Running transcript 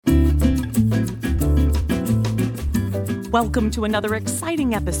Welcome to another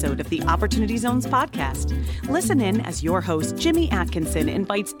exciting episode of the Opportunity Zones podcast. Listen in as your host, Jimmy Atkinson,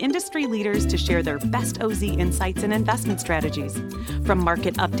 invites industry leaders to share their best OZ insights and investment strategies. From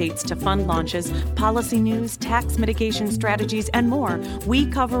market updates to fund launches, policy news, tax mitigation strategies, and more, we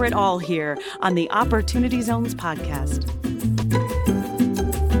cover it all here on the Opportunity Zones podcast.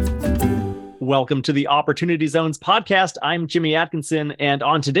 Welcome to the Opportunity Zones podcast. I'm Jimmy Atkinson, and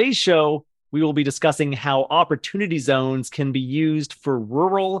on today's show, we will be discussing how opportunity zones can be used for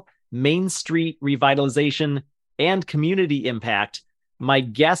rural Main Street revitalization and community impact. My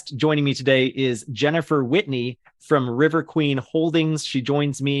guest joining me today is Jennifer Whitney from River Queen Holdings. She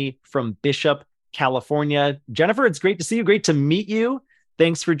joins me from Bishop, California. Jennifer, it's great to see you. Great to meet you.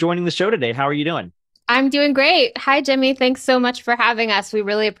 Thanks for joining the show today. How are you doing? I'm doing great. Hi, Jimmy. Thanks so much for having us. We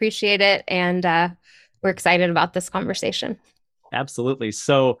really appreciate it. And we're excited about this conversation. Absolutely.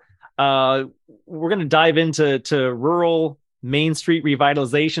 So we're going to dive into rural Main Street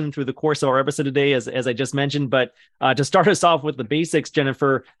revitalization through the course of our episode today, as I just mentioned. But to start us off with the basics,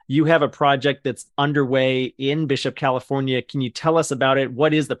 Jennifer, you have a project that's underway in Bishop, California. Can you tell us about it?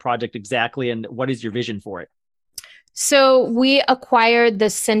 What is the project exactly, and what is your vision for it? So we acquired the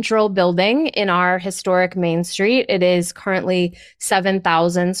central building in our historic Main Street. It is currently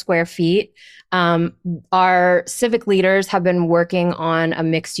 7,000 square feet. Our civic leaders have been working on a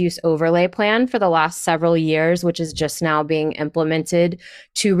mixed-use overlay plan for the last several years, which is just now being implemented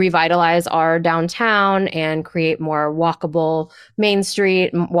to revitalize our downtown and create more walkable Main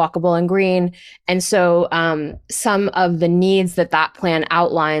Street, walkable and green. And so some of the needs that plan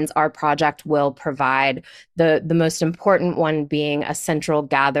outlines, our project will provide. The most important one being a central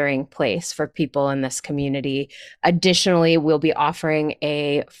gathering place for people in this community. Additionally, we'll be offering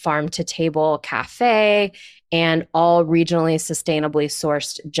a farm-to-table cafe and all regionally sustainably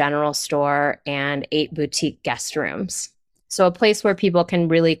sourced general store and 8 boutique guest rooms. So a place where people can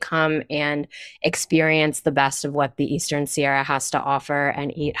really come and experience the best of what the Eastern Sierra has to offer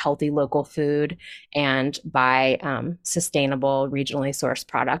and eat healthy local food and buy sustainable regionally sourced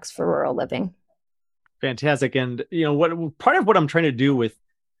products for rural living. Fantastic. And what part of what I'm trying to do with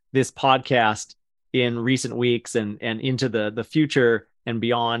this podcast in recent weeks and into the future and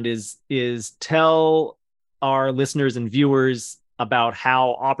beyond is tell our listeners and viewers about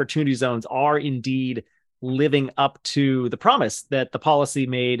how opportunity zones are indeed living up to the promise that the policy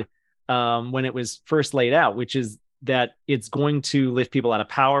made when it was first laid out, which is that it's going to lift people out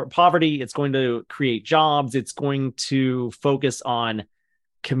of poverty. It's going to create jobs. It's going to focus on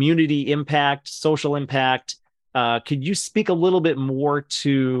community impact, social impact. Could you speak a little bit more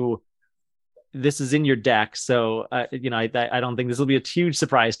to, this is in your deck, so I don't think this will be a huge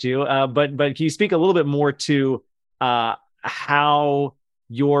surprise to you, but can you speak a little bit more to how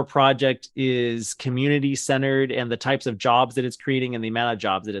your project is community centered and the types of jobs that it's creating and the amount of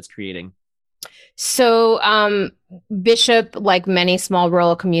jobs that it's creating? So Bishop, like many small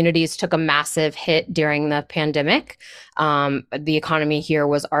rural communities, took a massive hit during the pandemic. The economy here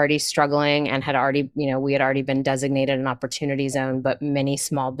was already struggling and we had already been designated an opportunity zone, but many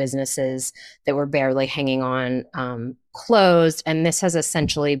small businesses that were barely hanging on closed. And this has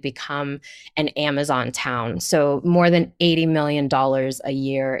essentially become an Amazon town. So more than $80 million a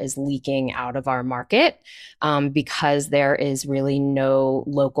year is leaking out of our market because there is really no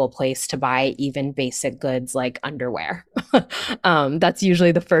local place to buy even basic goods like underwear. That's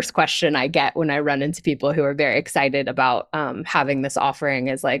usually the first question I get when I run into people who are very excited about having this offering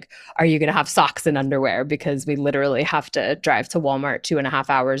is like, are you going to have socks and underwear? Because we literally have to drive to Walmart 2.5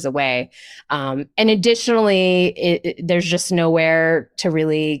 hours away. And additionally, there's just nowhere to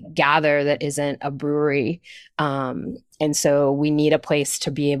really gather that isn't a brewery. And so we need a place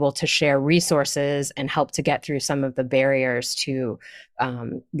to be able to share resources and help to get through some of the barriers to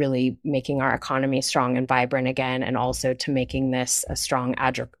really making our economy strong and vibrant again, and also to making this a strong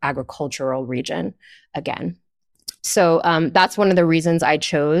agricultural region again. So that's one of the reasons I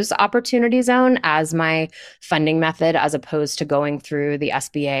chose Opportunity Zone as my funding method, as opposed to going through the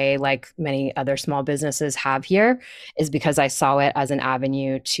SBA like many other small businesses have here, is because I saw it as an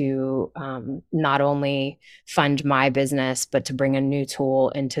avenue to not only fund my business, but to bring a new tool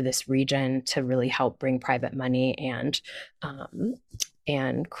into this region to really help bring private money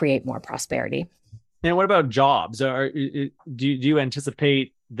and create more prosperity. And what about jobs? Do you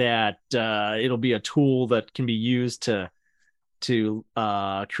anticipate that it'll be a tool that can be used to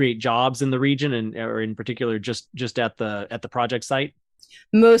create jobs in the region, or in particular just at the project site?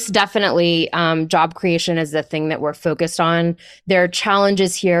 Most definitely, job creation is the thing that we're focused on. There are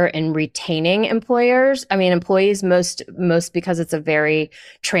challenges here in retaining employees, most because it's a very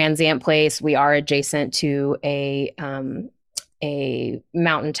transient place. We are adjacent to a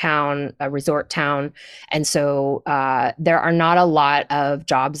mountain town, a resort town. And so there are not a lot of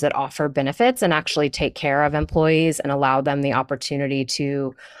jobs that offer benefits and actually take care of employees and allow them the opportunity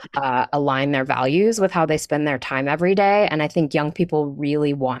to align their values with how they spend their time every day. And I think young people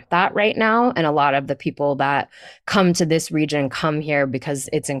really want that right now. And a lot of the people that come to this region come here because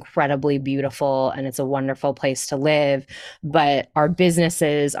it's incredibly beautiful and it's a wonderful place to live. But our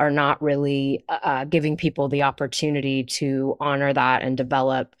businesses are not really giving people the opportunity to honor that and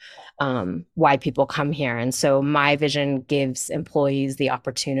develop why people come here. And so my vision gives employees the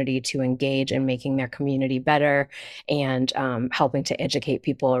opportunity to engage in making their community better and helping to educate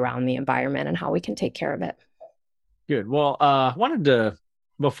people around the environment and how we can take care of it. Good. Well, I wanted to,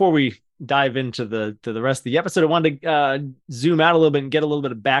 before we dive into the rest of the episode, I wanted to zoom out a little bit and get a little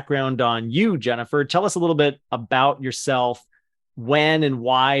bit of background on you, Jennifer. Tell us a little bit about yourself. When and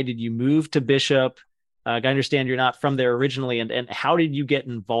why did you move to Bishop? I understand you're not from there originally, and how did you get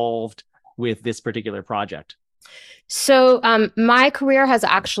involved with this particular project? So my career has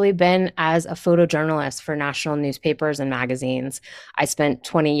actually been as a photojournalist for national newspapers and magazines. I spent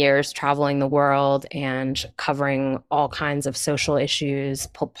 20 years traveling the world and covering all kinds of social issues,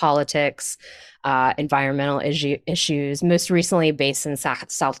 politics, environmental issues, most recently based in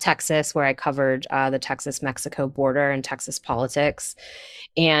South Texas, where I covered the Texas-Mexico border and Texas politics.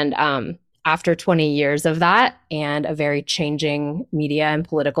 And after 20 years of that and a very changing media and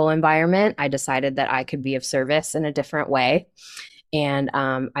political environment, I decided that I could be of service in a different way. And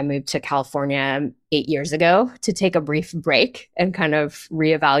I moved to California 8 years ago to take a brief break and kind of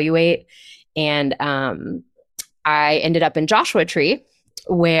reevaluate. And I ended up in Joshua Tree,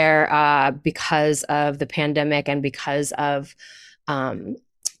 where because of the pandemic and because of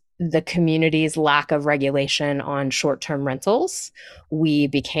the community's lack of regulation on short-term rentals, we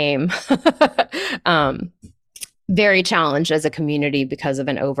became very challenged as a community because of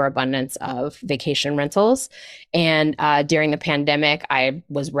an overabundance of vacation rentals. And during the pandemic, I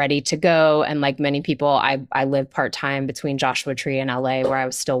was ready to go. And like many people, I lived part-time between Joshua Tree and LA, where I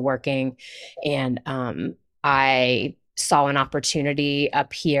was still working. And I saw an opportunity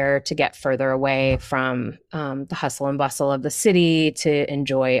up here to get further away from the hustle and bustle of the city to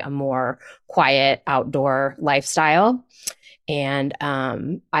enjoy a more quiet outdoor lifestyle. And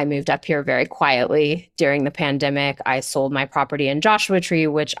I moved up here very quietly during the pandemic. I sold my property in Joshua Tree,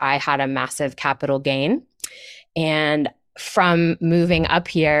 which I had a massive capital gain. And from moving up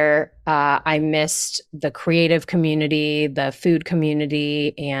here, I missed the creative community, the food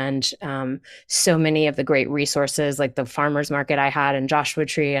community, and so many of the great resources like the farmers market I had in Joshua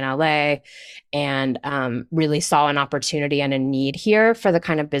Tree in LA, and really saw an opportunity and a need here for the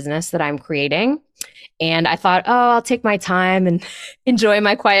kind of business that I'm creating. And I thought, I'll take my time and enjoy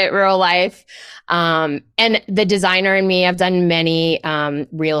my quiet rural life. And the designer in me, I've done many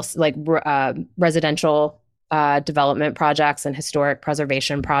residential development projects and historic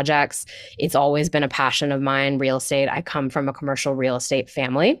preservation projects. It's always been a passion of mine, real estate. I come from a commercial real estate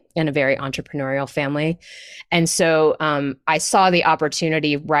family and a very entrepreneurial family. And so I saw the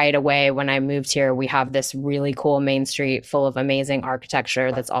opportunity right away when I moved here. We have this really cool main street full of amazing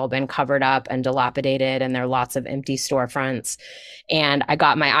architecture that's all been covered up and dilapidated, and there are lots of empty storefronts. And I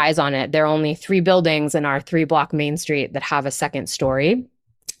got my eyes on it. There are only 3 buildings in our 3-block main street that have a second story.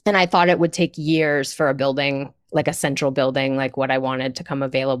 And I thought it would take years for a building, like a central building, like what I wanted, to come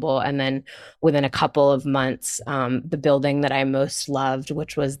available. And then within a couple of months, the building that I most loved,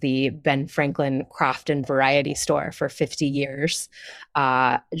 which was the Ben Franklin Craft and Variety Store for 50 years,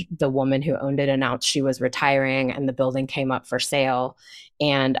 the woman who owned it announced she was retiring, and the building came up for sale.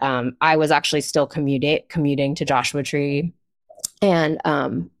 And I was actually still commuting to Joshua Tree. And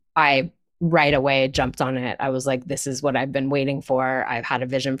I right away jumped on it. I was like, this is what I've been waiting for. I've had a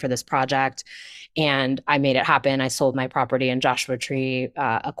vision for this project, and I made it happen. I sold my property in Joshua Tree,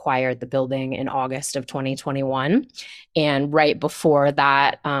 acquired the building in August of 2021. And right before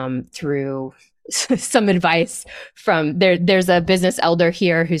that, through some advice from there's a business elder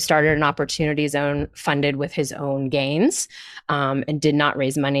here who started an opportunity zone funded with his own gains, and did not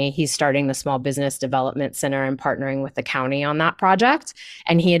raise money. He's starting the Small Business Development Center and partnering with the county on that project.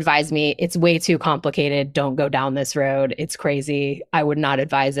 And he advised me, it's way too complicated. Don't go down this road. It's crazy. I would not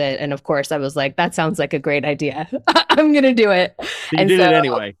advise it. And of course I was like, that sounds like a great idea. I'm going to do it. You did it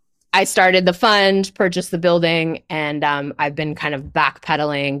anyway. I started the fund, purchased the building, and I've been kind of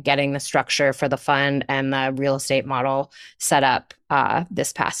backpedaling, getting the structure for the fund and the real estate model set up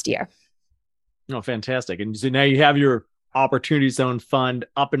this past year. Oh, fantastic. And so now you have your Opportunity Zone Fund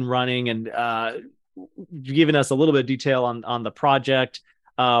up and running, and giving us a little bit of detail on the project.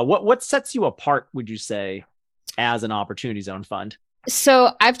 What sets you apart, would you say, as an Opportunity Zone Fund?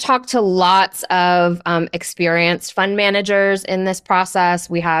 So I've talked to lots of experienced fund managers in this process.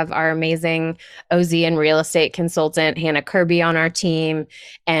 We have our amazing OZ and real estate consultant, Hannah Kirby, on our team.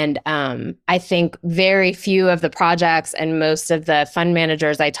 And I think very few of the projects and most of the fund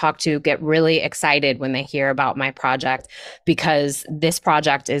managers I talk to get really excited when they hear about my project, because this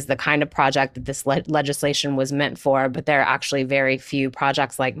project is the kind of project that this legislation was meant for. But there are actually very few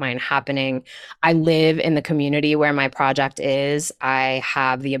projects like mine happening. I live in the community where my project is. I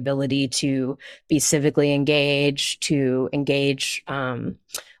have the ability to be civically engaged, to engage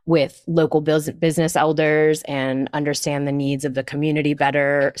with local business elders and understand the needs of the community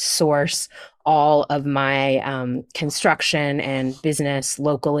better, source all of my construction and business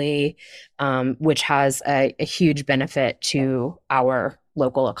locally, which has a huge benefit to our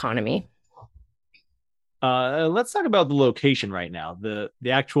local economy. Let's talk about the location right now,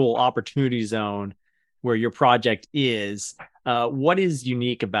 the actual Opportunity Zone where your project is. What is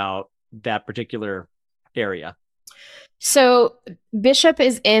unique about that particular area? So Bishop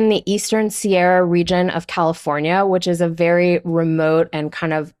is in the Eastern Sierra region of California, which is a very remote and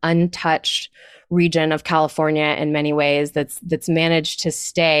kind of untouched region of California in many ways, that's managed to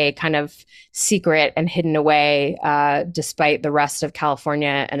stay kind of secret and hidden away, despite the rest of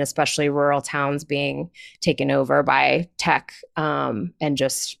California and especially rural towns being taken over by tech and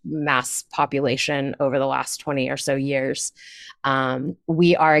just mass population over the last 20 or so years.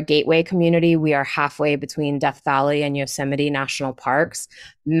 We are a gateway community. We are halfway between Death Valley and Yosemite National Parks.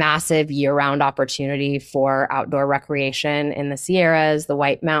 Massive year-round opportunity for outdoor recreation in the Sierras, the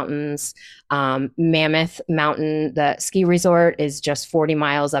White Mountains. Mammoth Mountain, the ski resort, is just 40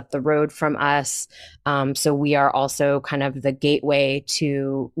 miles up the road from us. So we are also kind of the gateway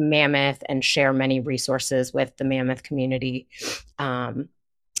to Mammoth and share many resources with the Mammoth community.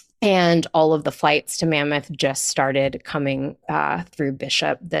 And all of the flights to Mammoth just started coming through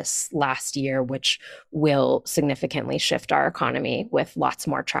Bishop this last year, which will significantly shift our economy with lots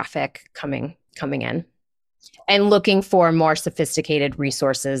more traffic coming in and looking for more sophisticated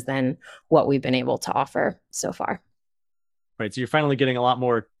resources than what we've been able to offer so far. Right. So you're finally getting a lot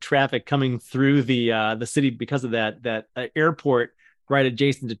more traffic coming through the city because of that airport right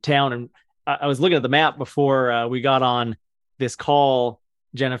adjacent to town. And I was looking at the map before we got on this call,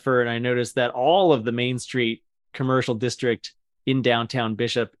 Jennifer, and I noticed that all of the Main Street commercial district in downtown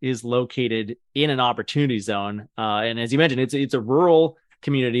Bishop is located in an Opportunity Zone. And as you mentioned, it's a rural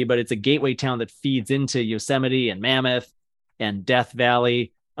community, but it's a gateway town that feeds into Yosemite and Mammoth and Death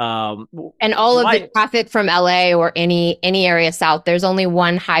Valley. And all of the traffic from LA or any area south, there's only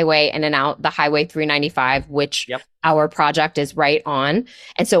one highway in and out, the Highway 395, which our project is right on.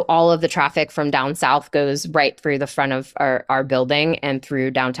 And so all of the traffic from down south goes right through the front of our building and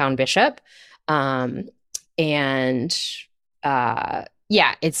through downtown Bishop. It's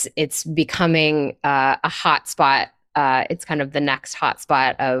becoming a hot spot. It's kind of the next hot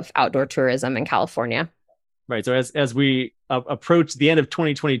spot of outdoor tourism in California. Right. So as we approach the end of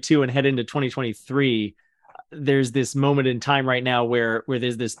 2022 and head into 2023, there's this moment in time right now where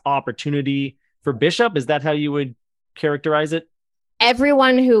there's this opportunity for Bishop. Is that how you would characterize it?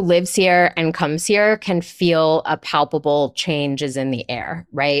 Everyone who lives here and comes here can feel a palpable change is in the air,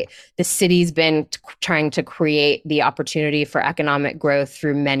 right? The city's been trying to create the opportunity for economic growth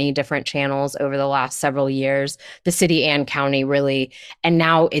through many different channels over the last several years, the city and county really, and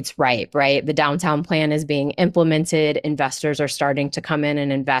now it's ripe, right? The downtown plan is being implemented. Investors are starting to come in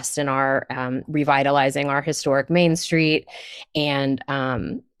and invest in our revitalizing our historic Main Street, and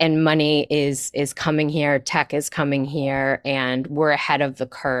money is coming here, tech is coming here, and we're ahead of the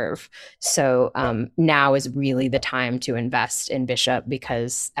curve. So now is really the time to invest in Bishop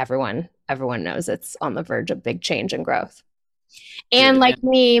because everyone knows it's on the verge of big change and growth. And like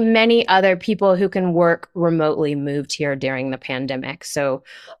me, many other people who can work remotely moved here during the pandemic. So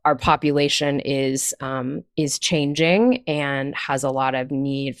our population is changing and has a lot of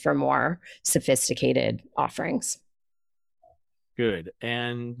need for more sophisticated offerings. Good.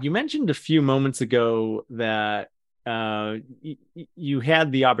 And you mentioned a few moments ago that you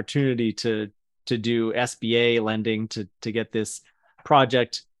had the opportunity to do SBA lending to get this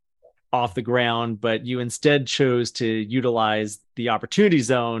project off the ground, but you instead chose to utilize the Opportunity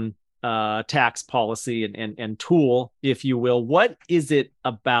Zone tax policy and tool, if you will. What is it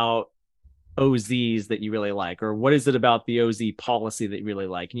about OZs that you really like, or what is it about the OZ policy that you really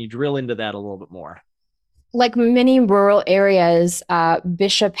like? Can you drill into that a little bit more? Like many rural areas,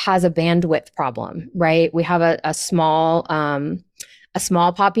 Bishop has a bandwidth problem, right? We have a small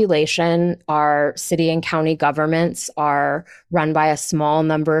population. Our city and county governments are run by a small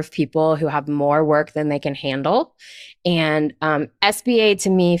number of people who have more work than they can handle. And SBA to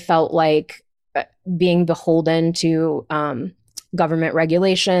me felt like being beholden to government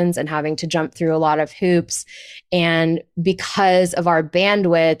regulations and having to jump through a lot of hoops. And because of our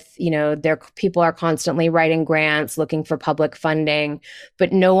bandwidth, people are constantly writing grants, looking for public funding,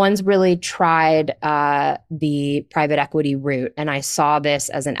 but no one's really tried the private equity route. And I saw this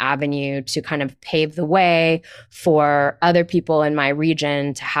as an avenue to kind of pave the way for other people in my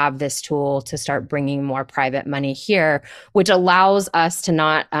region to have this tool to start bringing more private money here, which allows us to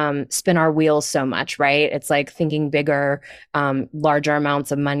not spin our wheels so much, right? It's like thinking bigger, larger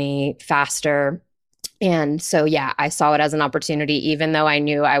amounts of money faster. And so, yeah, I saw it as an opportunity, even though I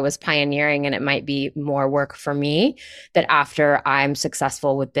knew I was pioneering and it might be more work for me, that after I'm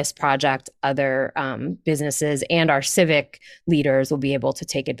successful with this project, other businesses and our civic leaders will be able to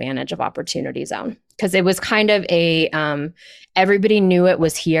take advantage of Opportunity Zone. Because it was kind of everybody knew it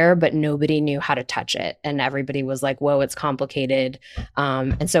was here, but nobody knew how to touch it. And everybody was like, whoa, it's complicated.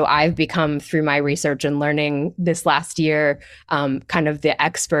 And so I've become, through my research and learning this last year, kind of the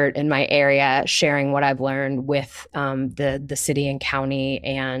expert in my area, sharing what I've learned with the city and county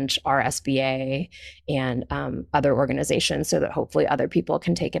and our SBA and other organizations, so that hopefully other people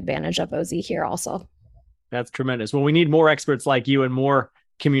can take advantage of OZ here also. That's tremendous. Well, we need more experts like you and more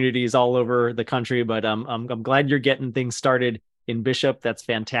communities all over the country, but I'm glad you're getting things started in Bishop. That's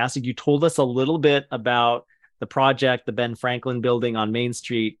fantastic. You told us a little bit about the project, the Ben Franklin building on Main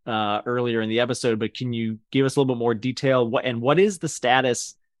Street earlier in the episode, but can you give us a little bit more detail? What is the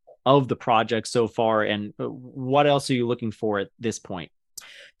status of the project so far, and what else are you looking for at this point?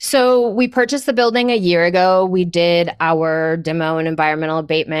 So we purchased the building a year ago. We did our demo and environmental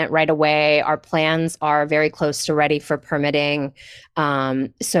abatement right away. Our plans are very close to ready for permitting.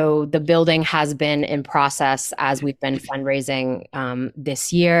 So the building has been in process as we've been fundraising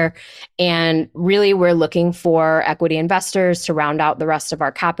this year. And really, we're looking for equity investors to round out the rest of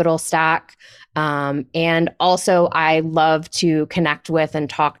our capital stack. And also, I love to connect with and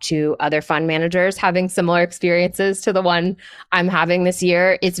talk to other fund managers having similar experiences to the one I'm having this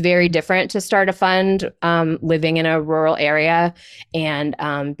year. It's very different to start a fund living in a rural area and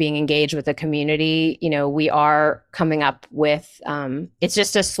being engaged with the community. We are coming up with, it's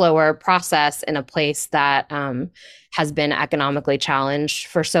just a slower process in a place that has been economically challenged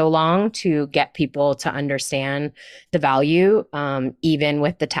for so long to get people to understand the value, even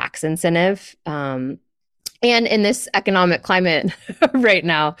with the tax incentive. And in this economic climate right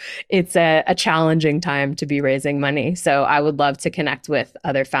now, it's a challenging time to be raising money. So I would love to connect with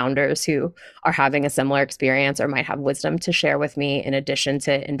other founders who are having a similar experience or might have wisdom to share with me, in addition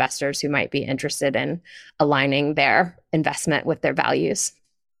to investors who might be interested in aligning their investment with their values.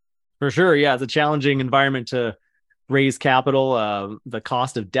 For sure. Yeah, it's a challenging environment to raise capital. The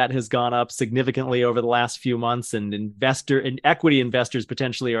cost of debt has gone up significantly over the last few months, and equity investors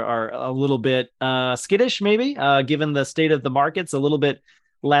potentially are a little bit skittish, maybe, given the state of the markets, a little bit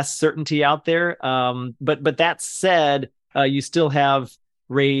less certainty out there. But that said, you still have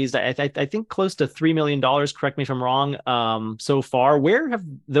raised, I think, close to $3 million. Correct me if I'm wrong. So far, where have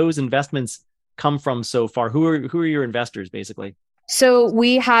those investments come from so far? Who are your investors, basically? So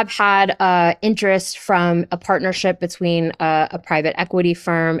we have had interest from a partnership between a private equity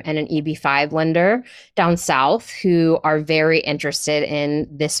firm and an EB5 lender down south, who are very interested in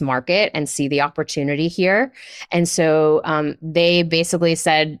this market and see the opportunity here. And so they basically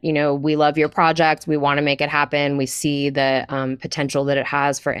said, we love your project. We want to make it happen. We see the potential that it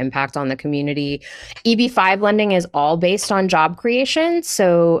has for impact on the community. EB5 lending is all based on job creation.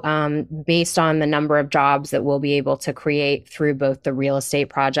 So based on the number of jobs that we'll be able to create through both the real estate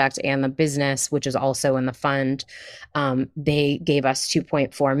project and the business, which is also in the fund, they gave us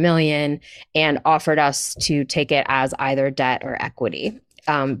 $2.4 million and offered us to take it as either debt or equity.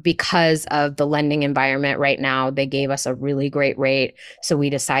 Because of the lending environment right now, they gave us a really great rate. So we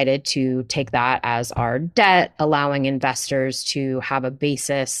decided to take that as our debt, allowing investors to have a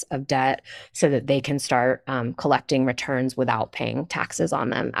basis of debt so that they can start collecting returns without paying taxes on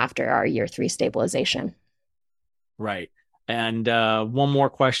them after our year 3 stabilization. Right. And one more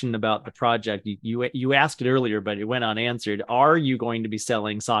question about the project. You asked it earlier, but it went unanswered. Are you going to be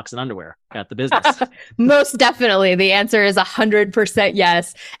selling socks and underwear at the business? Most definitely. The answer is 100%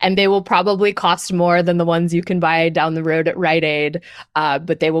 yes. And they will probably cost more than the ones you can buy down the road at Rite Aid,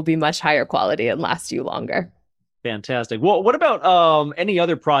 but they will be much higher quality and last you longer. Fantastic. Well, what about any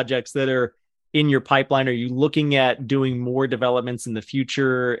other projects that are in your pipeline? Are you looking at doing more developments in the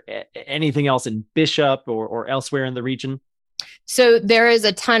future? Anything else in Bishop or elsewhere in the region? So there is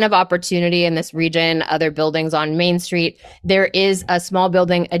a ton of opportunity in this region, other buildings on Main Street. There is a small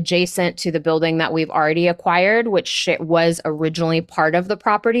building adjacent to the building that we've already acquired, which was originally part of the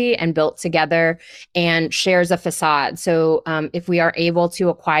property and built together and shares a facade. So if we are able to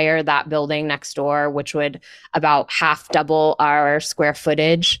acquire that building next door, which would about half double our square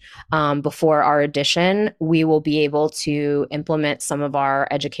footage before our addition, we will be able to implement some of our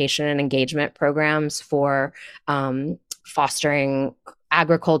education and engagement programs for fostering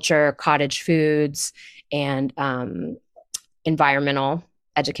agriculture, cottage foods, and environmental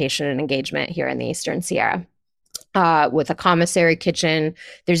education and engagement here in the Eastern Sierra. With a commissary kitchen,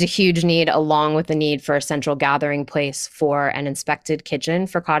 there's a huge need, along with the need for a central gathering place for an inspected kitchen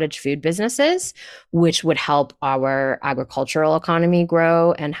for cottage food businesses, which would help our agricultural economy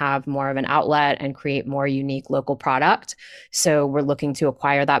grow and have more of an outlet and create more unique local product. So we're looking to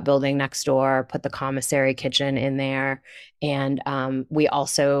acquire that building next door, put the commissary kitchen in there. And we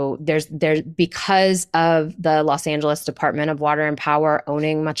also, there's because of the Los Angeles Department of Water and Power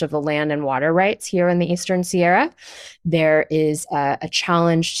owning much of the land and water rights here in the Eastern Sierra, there is a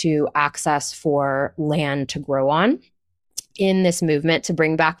challenge to access for land to grow on in this movement to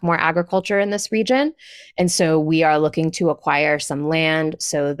bring back more agriculture in this region. And so we are looking to acquire some land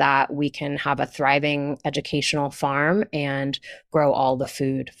so that we can have a thriving educational farm and grow all the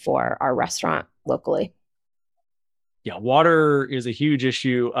food for our restaurant locally. Yeah, water is a huge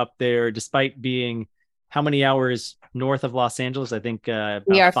issue up there, despite being how many hours north of Los Angeles? I think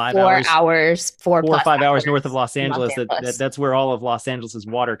we are 5 hours, 4 or 5 hours north of Los Angeles. That's where all of Los Angeles's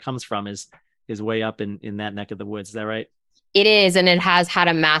water comes from, is way up in that neck of the woods. Is that right? It is, and it has had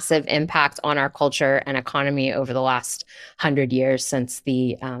a massive impact on our culture and economy over the last 100 years since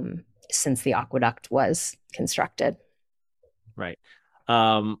the aqueduct was constructed. Right.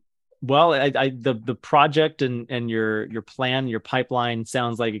 Well, the project and your plan, your pipeline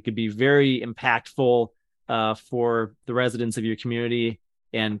sounds like it could be very impactful for the residents of your community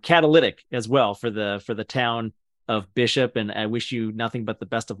and catalytic as well for the town of Bishop. And I wish you nothing but the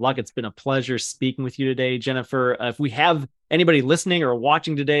best of luck. It's been a pleasure speaking with you today, Jennifer. If we have anybody listening or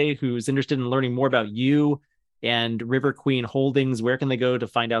watching today who's interested in learning more about you and River Queen Holdings, where can they go to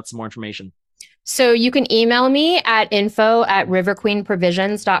find out some more information? So you can email me at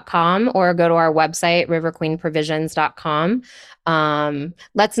info@riverqueenprovisions.com or go to our website, riverqueenprovisions.com.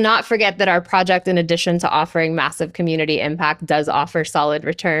 Let's not forget that our project, in addition to offering massive community impact, does offer solid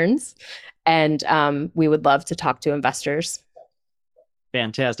returns. And we would love to talk to investors.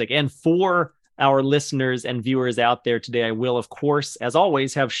 Fantastic. And for our listeners and viewers out there today, I will, of course, as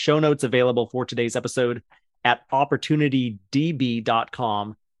always, have show notes available for today's episode at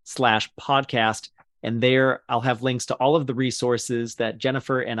opportunitydb.com/podcast. And there I'll have links to all of the resources that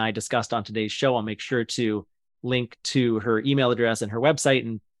Jennifer and I discussed on today's show. I'll make sure to link to her email address and her website.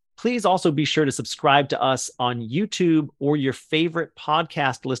 And please also be sure to subscribe to us on YouTube or your favorite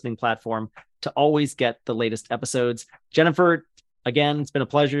podcast listening platform to always get the latest episodes. Jennifer, again, it's been a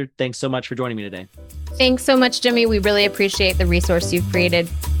pleasure. Thanks so much for joining me today. Thanks so much, Jimmy. We really appreciate the resource you've created.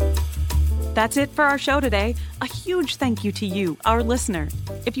 That's it for our show today. A huge thank you to you, our listener.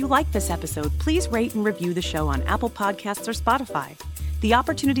 If you like this episode, please rate and review the show on Apple Podcasts or Spotify. The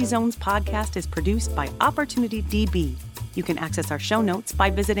Opportunity Zones podcast is produced by Opportunity DB. You can access our show notes by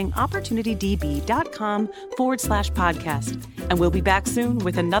visiting opportunitydb.com/podcast. And we'll be back soon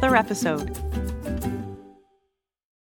with another episode.